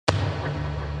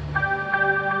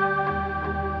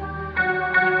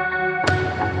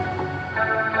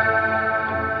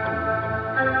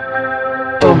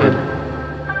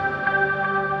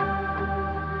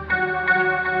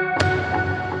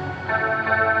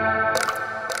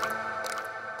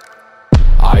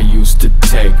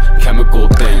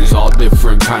chemical things, all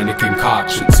different kind of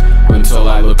concoctions. Until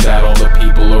I looked at all the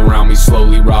people around me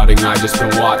slowly rotting, I just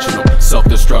been watching them.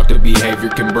 Self-destructive behavior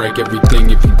can break everything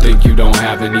if you think you don't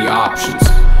have any options.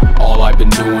 All I've been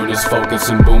doing is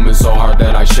focusing, booming so hard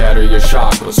that I shatter your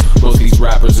chakras. Most of these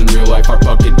rappers in real life are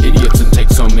fucking idiots and take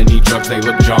so many drugs they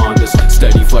look jaundiced.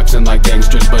 Steady flexing like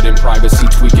gangsters, but in privacy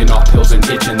tweaking off pills and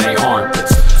itching they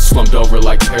armpits. Slumped over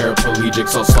like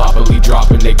paraplegics, all sloppily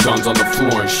dropping their guns on the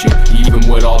floor and shit. Even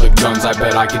with all the guns, I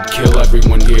bet I could kill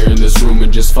everyone here in this room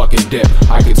and just fucking dip.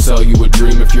 I could sell you a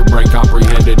dream if your brain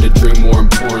comprehended a dream more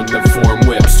important than foreign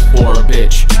whips or a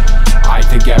bitch. I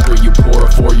think after you pour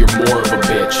a four, you're more of a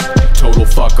bitch. Total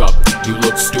fuck up, you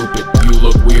look stupid, you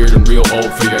look weird and real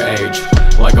old for your age.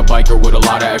 Like a biker with a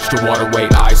lot of extra water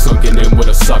weight, eyes sunken in with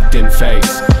a sucked in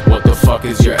face. What the fuck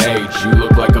is your age? You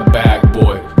look like a bag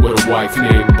boy with a wife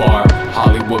named Barb.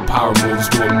 Hollywood power moves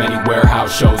doing many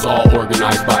warehouse shows, all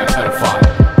organized by a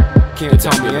pedophile. Can't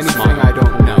tell me anything I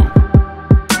don't know.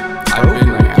 I've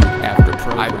been with you after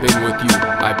program. I've been with you,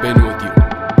 I've been with you.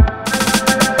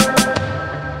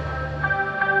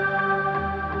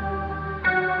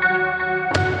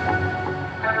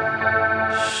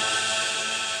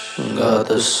 Got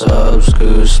the subs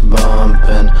goose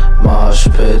bumping, mosh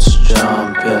pits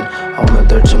jumping.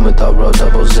 OmenXIII without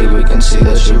ROZZ. We can see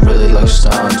that she really likes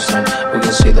stunting. We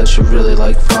can see that you really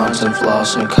like fronts and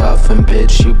flossing, cuffing.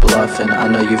 Bitch, you bluffing. I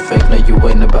know you fake, know you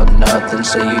ain't about nothing.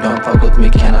 Say you don't fuck with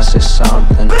me, can I say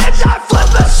something? Bitch, I flip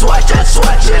the switch and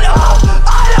switch it up.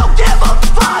 I don't give a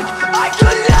fuck. I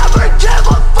could never give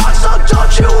a fuck, so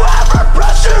don't you ever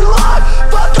press your luck.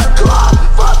 Fuck a club,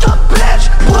 fuck a bitch,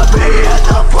 put me in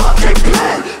the fucking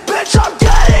pit. Bitch, I'm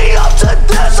getting up to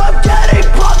this. I'm getting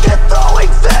bucket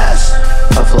throwing fists.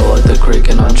 I flow like the creek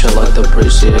and I'm chill like the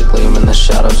breeze. See a gleam in the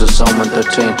shadows of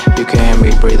OmenXIII. You can't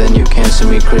hear me breathe and you can't see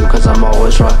me creep, cause I'm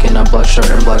always rocking a black shirt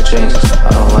and black jeans. I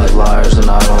don't like liars and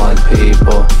I don't like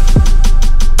people.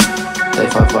 They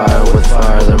fight fire with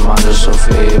fire, their minds are so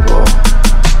feeble.